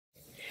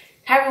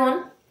Hi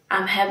everyone,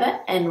 I'm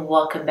Heba and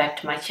welcome back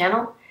to my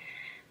channel.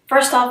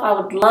 First off, I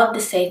would love to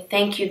say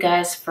thank you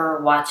guys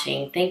for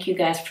watching. Thank you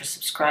guys for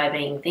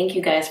subscribing. Thank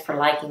you guys for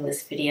liking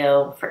this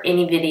video, for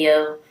any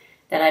video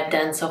that I've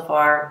done so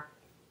far.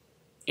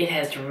 I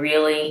have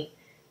really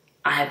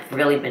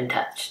been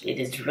touched. It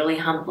is really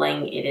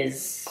humbling. It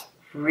is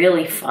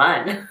really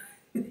fun.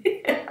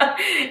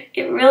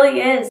 It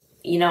really is.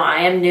 You know, I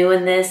am new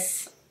in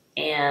this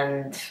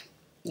and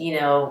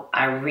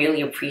I really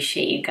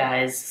appreciate you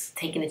guys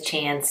taking a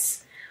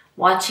chance,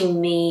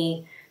 watching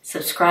me,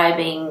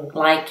 subscribing,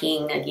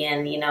 liking.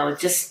 Again,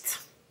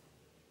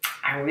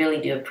 I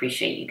really do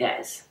appreciate you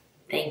guys.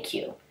 Thank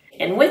you.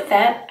 And with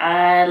that,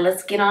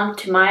 let's get on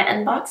to my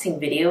unboxing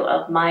video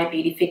of my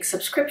Beautyfix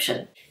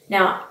subscription.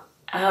 Now,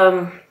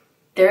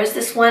 there is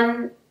this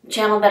one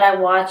channel that I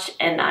watch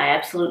and I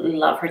absolutely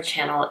love her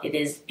channel. It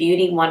is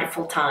Beauty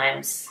Wonderful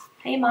Times.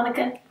 Hey,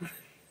 Monica.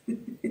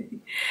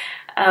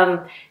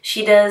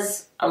 She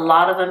does a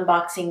lot of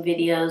unboxing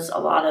videos, a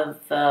lot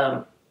of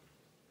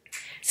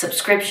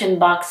subscription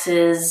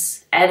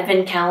boxes,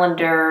 advent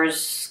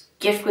calendars,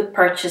 gift with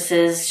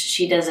purchases.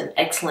 She does an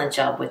excellent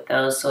job with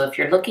those. So if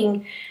you're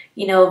looking,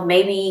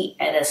 maybe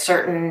at a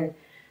certain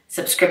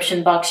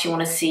subscription box you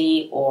want to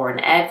see, or an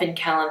advent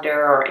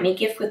calendar, or any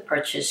gift with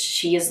purchase,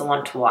 she is the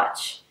one to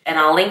watch. And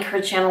I'll link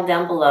her channel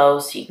down below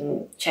so you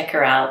can check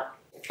her out.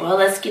 Well,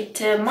 let's get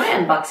to my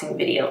unboxing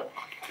video.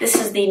 This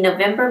is the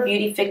November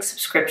Beautyfix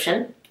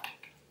subscription.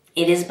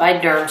 It is by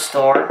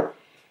Dermstore.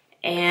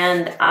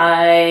 And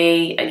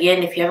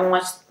again, if you haven't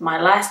watched my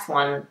last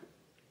one,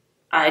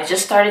 I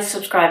just started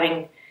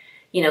subscribing,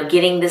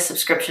 getting this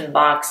subscription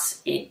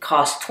box. It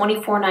costs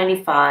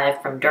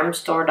 $24.95 from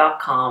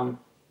dermstore.com.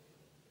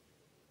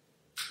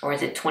 Or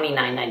is it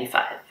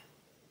 $29.95?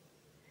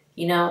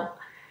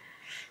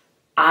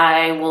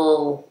 I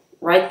will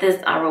write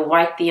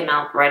the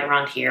amount right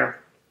around here,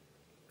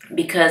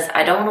 because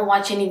I don't want to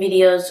watch any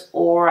videos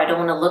or I don't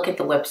want to look at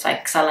the website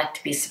because I like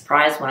to be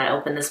surprised when I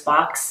open this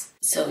box.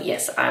 So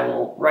yes, I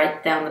will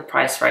write down the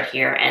price right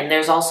here. And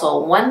there's also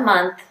a 1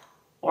 month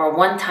or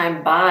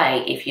one-time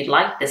buy if you'd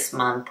like this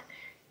month.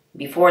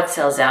 Before it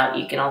sells out,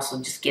 you can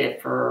also just get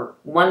it for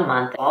 1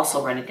 month. I'll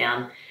also write it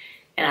down.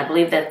 And I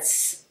believe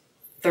that's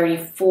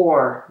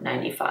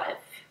 $34.95,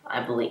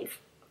 I believe.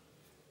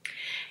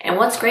 And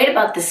what's great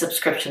about this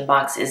subscription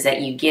box is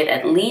that you get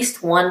at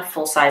least one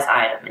full-size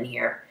item in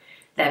here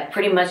that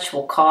pretty much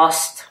will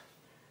cost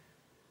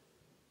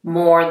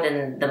more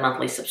than the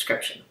monthly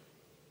subscription.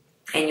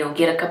 And you'll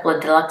get a couple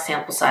of deluxe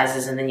sample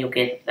sizes, and then you'll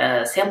get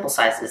sample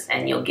sizes,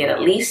 and you'll get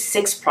at least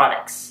 6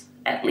 products.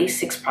 At least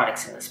 6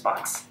 products in this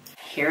box.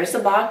 Here's the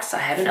box. I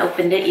haven't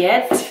opened it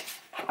yet.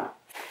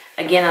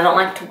 Again, I don't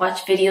like to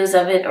watch videos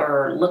of it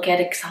or look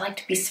at it because I like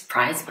to be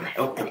surprised when I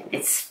open it.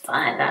 It's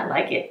fun. I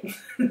like it.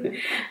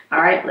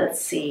 All right, let's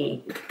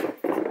see.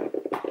 Did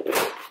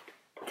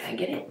I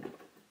get it?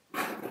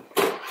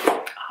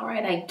 All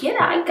right, I get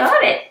it. I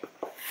got it.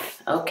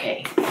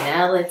 Okay,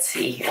 now let's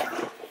see here.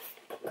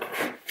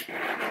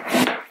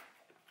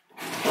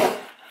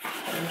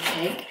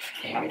 Okay,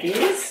 there it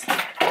is.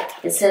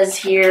 It says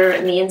here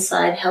on the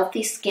inside,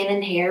 healthy skin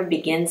and hair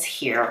begins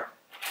here.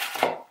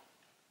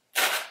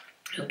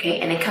 Okay,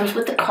 and it comes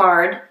with a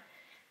card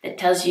that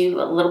tells you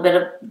a little bit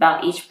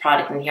about each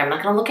product in here. I'm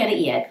not going to look at it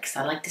yet because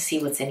I like to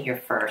see what's in here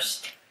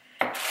first.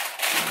 All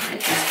right,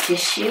 this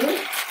tissue.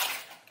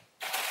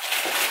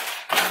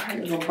 A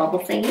little bubble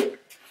thingy.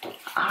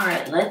 All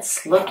right,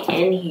 let's look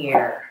in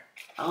here.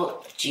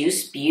 Oh,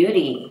 Juice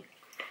Beauty.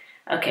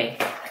 Okay,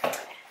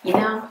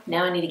 now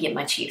I need to get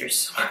my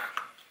cheaters.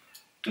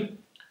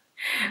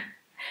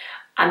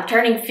 I'm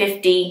turning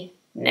 50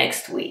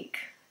 next week.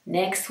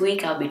 Next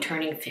week I'll be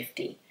turning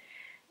 50.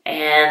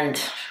 And,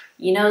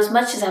 as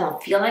much as I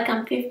don't feel like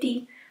I'm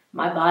 50,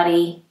 my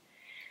body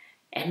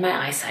and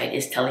my eyesight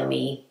is telling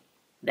me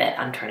that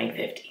I'm turning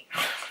 50.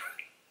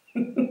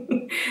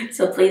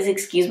 So please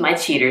excuse my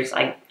cheaters.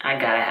 I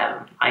gotta have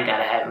them. I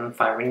gotta have them if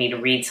I ever need to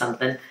read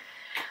something.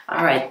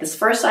 All right, this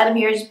first item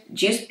here is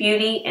Juice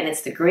Beauty, and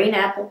it's the green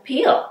apple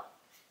peel.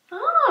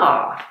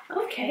 Oh,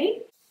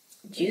 okay.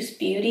 Juice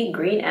Beauty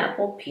green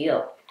apple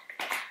peel.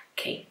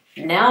 Okay,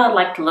 now I'd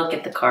like to look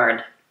at the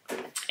card.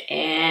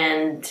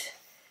 And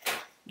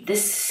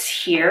this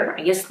here,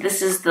 I guess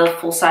this is the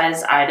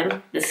full-size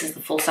item. This is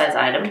the full-size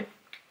item.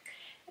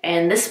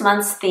 And this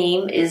month's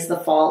theme is the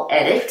Fall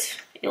Edit.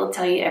 It'll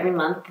tell you every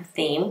month the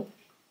theme.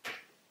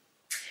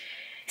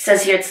 It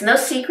says here, it's no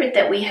secret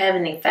that we have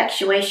an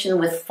infatuation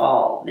with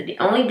fall. The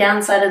only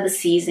downside of the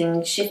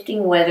season,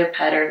 shifting weather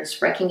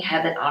patterns wreaking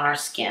havoc on our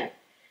skin.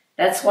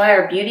 That's why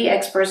our beauty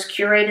experts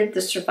curated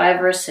the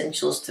Survivor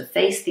Essentials to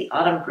face the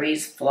autumn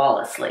breeze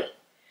flawlessly.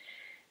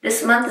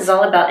 This month is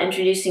all about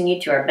introducing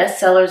you to our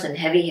bestsellers and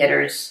heavy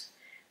hitters,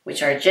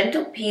 which are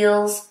gentle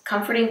peels,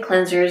 comforting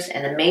cleansers,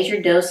 and a major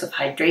dose of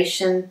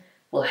hydration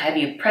will have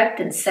you prepped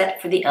and set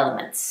for the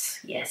elements.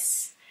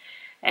 Yes.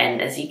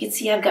 And as you can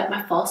see, I've got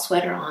my fall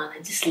sweater on.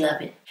 I just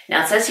love it.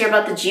 Now it says here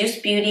about the Juice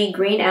Beauty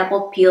Green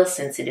Apple Peel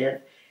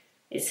Sensitive.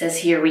 It says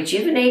here,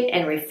 rejuvenate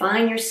and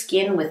refine your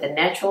skin with a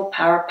natural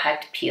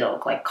power-packed peel.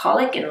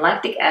 Glycolic and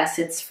lactic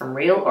acids from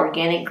real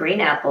organic green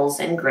apples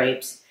and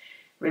grapes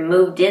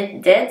remove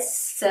dead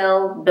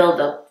cell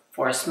buildup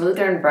for a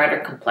smoother and brighter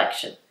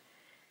complexion.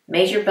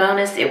 Major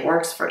bonus, it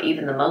works for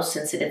even the most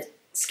sensitive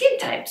skin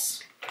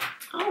types.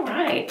 All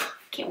right,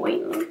 can't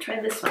wait. Let me try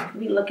this one. Let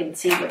me look and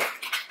see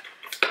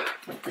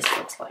what this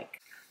looks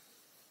like.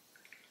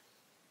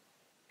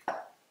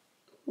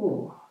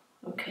 Ooh,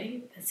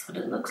 okay, that's what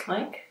it looks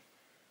like.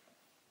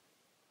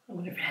 I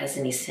wonder if it has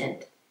any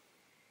scent.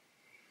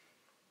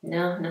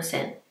 No, no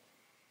scent.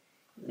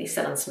 At least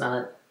I don't smell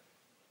it.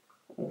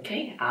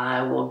 Okay,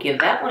 I will give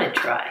that one a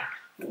try.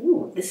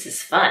 Ooh, this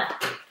is fun.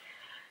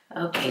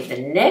 Okay, the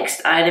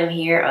next item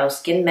here, oh,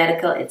 Skin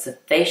Medica. It's a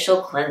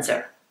facial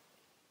cleanser.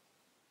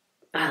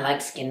 I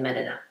like Skin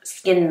Medica.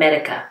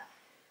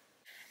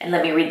 And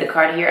let me read the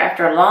card here.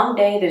 After a long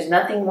day, there's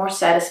nothing more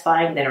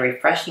satisfying than a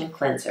refreshing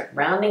cleanser.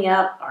 Rounding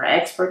out our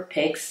expert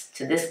picks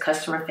to this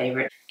customer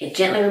favorite, it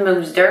gently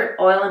removes dirt,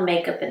 oil, and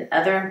makeup and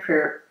other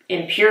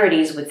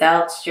impurities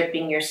without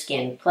stripping your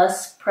skin.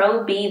 Plus,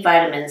 Pro B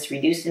vitamins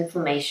reduce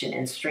inflammation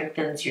and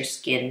strengthens your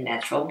skin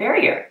natural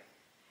barrier.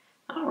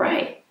 All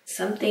right,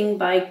 something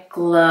by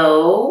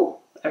Glow,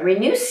 a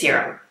Renew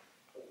Serum.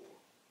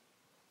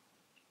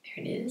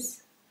 There it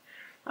is.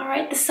 All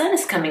right, the sun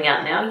is coming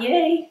out now,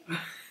 yay.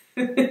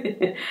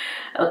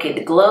 Okay,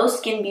 the Glow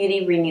Skin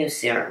Beauty Renew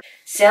Serum.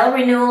 Cell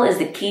renewal is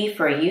the key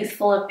for a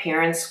youthful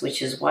appearance,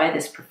 which is why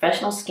this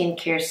professional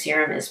skincare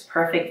serum is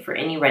perfect for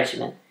any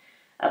regimen.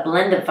 A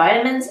blend of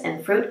vitamins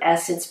and fruit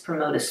acids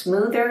promote a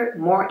smoother,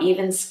 more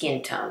even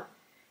skin tone.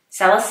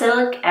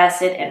 Salicylic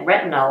acid and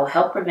retinol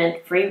help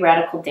prevent free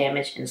radical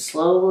damage and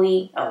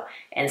slough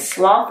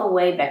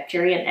away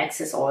bacteria and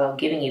excess oil,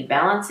 giving you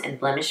balanced and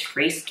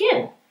blemish-free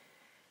skin.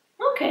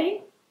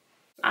 Okay,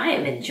 I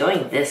am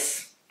enjoying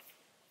this.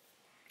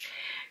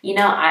 You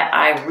know,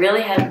 I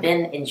really have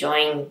been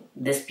enjoying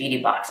this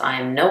beauty box. I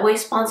am no way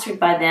sponsored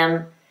by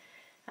them.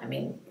 I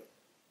mean,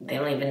 they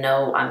don't even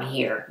know I'm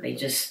here. They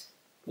just,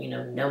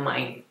 know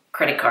my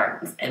credit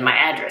card and my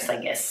address, I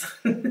guess.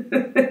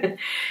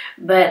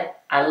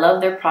 But I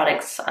love their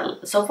products.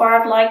 So far,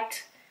 I've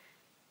liked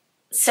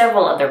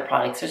several of their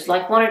products. There's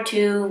like one or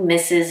two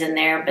misses in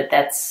there, but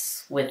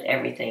that's with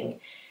everything.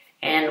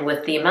 And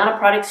with the amount of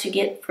products you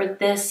get for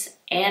this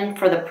and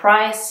for the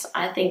price,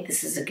 I think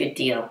this is a good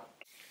deal.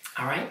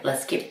 All right,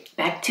 let's get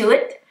back to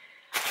it.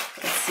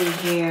 Let's see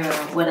here,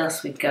 what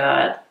else we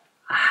got?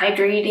 A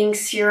hydrating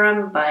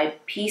serum by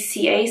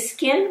PCA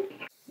Skin.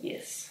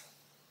 Yes.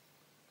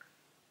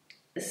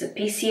 This is a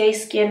PCA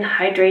Skin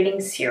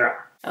hydrating serum.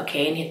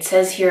 Okay, and it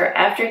says here,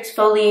 after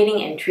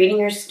exfoliating and treating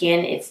your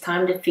skin, it's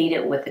time to feed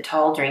it with a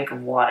tall drink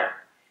of water.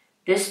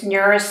 This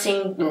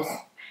nourishing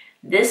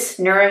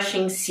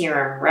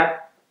serum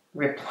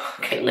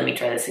okay, let me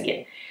try this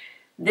again.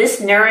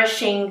 This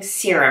nourishing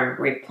serum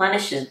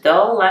replenishes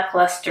dull,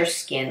 lackluster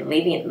skin,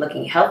 leaving it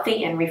looking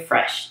healthy and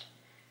refreshed.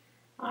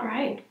 All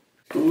right.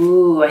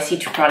 Ooh, I see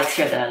two products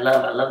here that I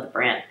love. I love the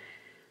brand.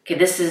 Okay,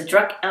 this is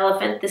Drunk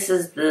Elephant. This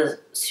is the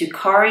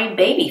Sukari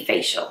Baby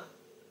Facial.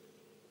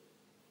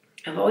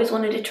 I've always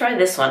wanted to try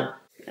this one.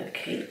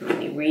 Okay, let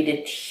me read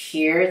it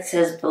here. It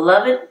says,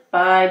 beloved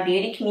by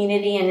beauty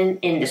community and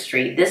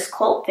industry, this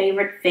cult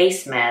favorite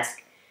face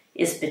mask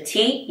is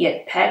petite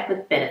yet packed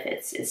with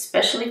benefits. It's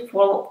specially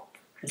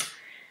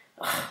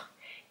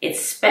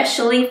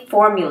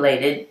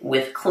formulated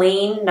with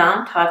clean,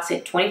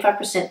 non-toxic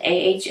 25%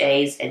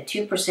 AHAs and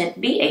 2%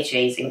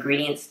 BHAs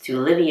ingredients to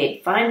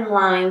alleviate fine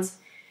lines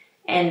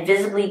and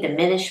visibly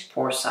diminish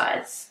pore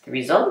size. The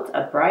result,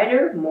 a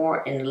brighter,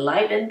 more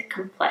enlivened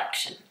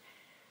complexion.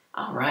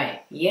 All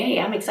right, yay,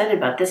 I'm excited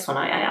about this one.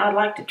 I'd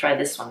like to try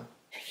this one.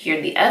 Here,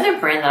 the other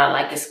brand that I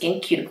like is Skin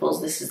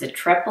Cuticles. This is the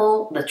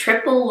Triple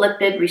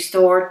Lipid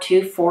Restore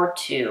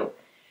 242.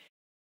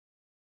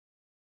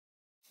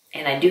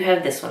 And I do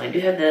have this one. I do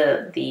have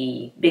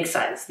the big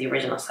size, the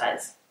original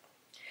size.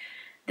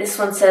 This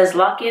one says,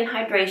 lock in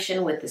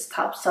hydration with this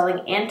top-selling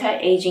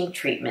anti-aging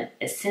treatment.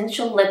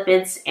 Essential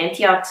lipids,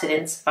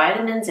 antioxidants,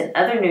 vitamins, and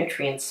other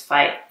nutrients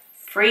fight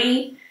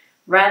free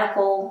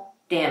radical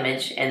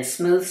damage and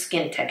smooth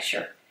skin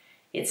texture.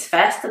 Its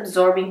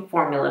fast-absorbing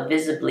formula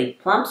visibly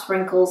plumps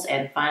wrinkles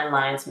and fine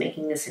lines,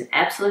 making this an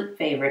absolute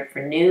favorite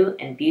for new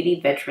and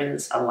beauty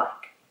veterans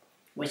alike.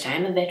 Which I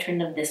am a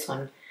veteran of this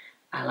one.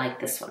 I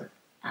like this one.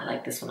 I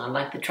like this one. I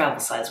like the travel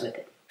size with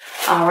it.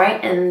 All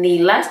right, and the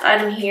last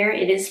item here,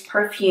 it is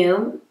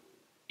perfume.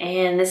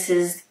 And this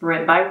is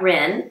by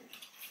Ren.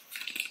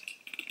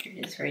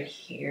 It is right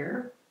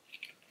here.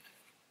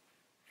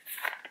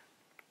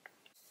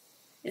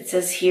 It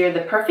says here,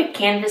 the perfect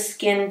canvas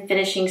skin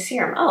finishing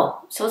serum.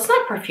 Oh, so it's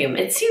not perfume,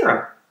 it's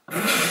serum.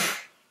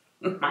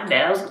 My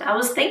bad, I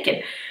was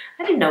thinking.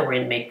 I didn't know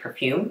Ren made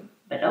perfume,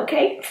 but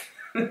okay.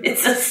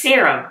 It's a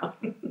serum.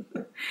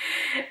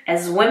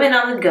 As women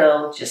on the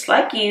go, just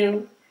like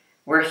you,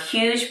 we're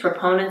huge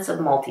proponents of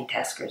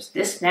multitaskers.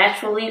 This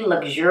naturally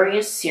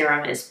luxurious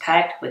serum is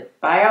packed with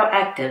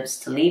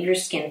bioactives to leave your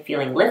skin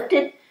feeling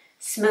lifted,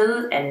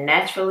 smooth, and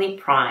naturally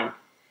primed.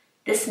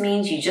 This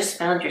means you just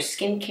found your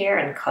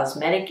skincare and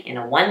cosmetic in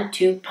a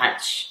 1-2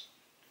 punch.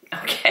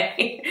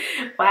 Okay.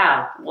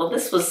 Wow. Well,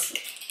 this was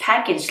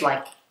packaged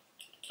like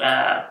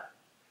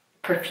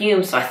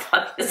perfume, so I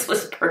thought this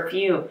was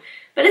perfume.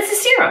 But it's a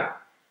serum.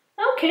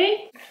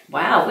 Okay.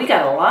 Wow, we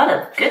got a lot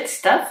of good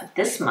stuff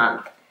this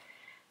month.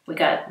 We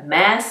got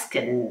mask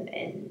and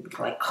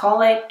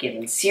glycolic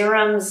and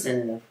serums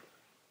and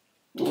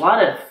a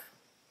lot of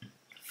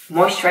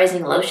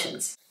moisturizing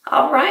lotions.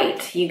 All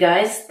right, you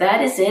guys,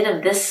 that is it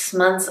of this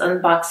month's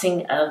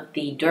unboxing of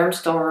the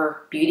Dermstore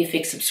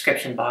Beautyfix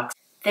subscription box.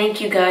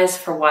 Thank you guys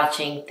for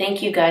watching.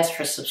 Thank you guys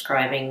for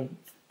subscribing.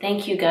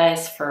 Thank you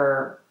guys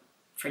for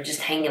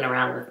just hanging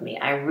around with me.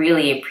 I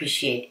really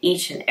appreciate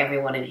each and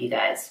every one of you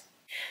guys.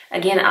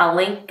 Again, I'll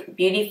link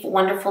Beauty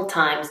Wonderful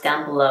Times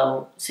down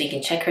below so you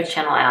can check her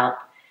channel out.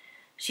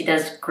 She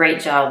does a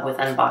great job with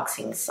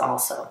unboxings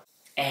also,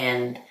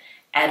 and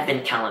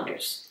advent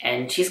calendars.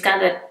 And she's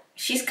kind of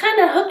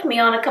hooked me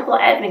on a couple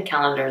of advent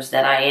calendars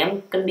that I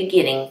am going to be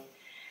getting,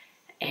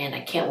 and I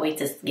can't wait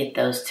to get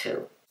those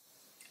too.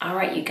 All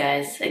right, you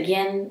guys,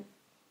 again,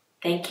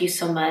 thank you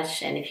so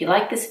much. And if you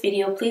like this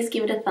video, please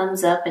give it a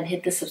thumbs up and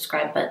hit the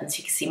subscribe button so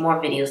you can see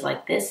more videos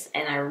like this.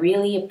 And I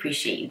really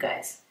appreciate you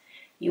guys.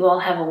 You all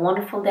have a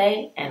wonderful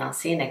day, and I'll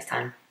see you next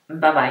time.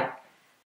 Bye-bye.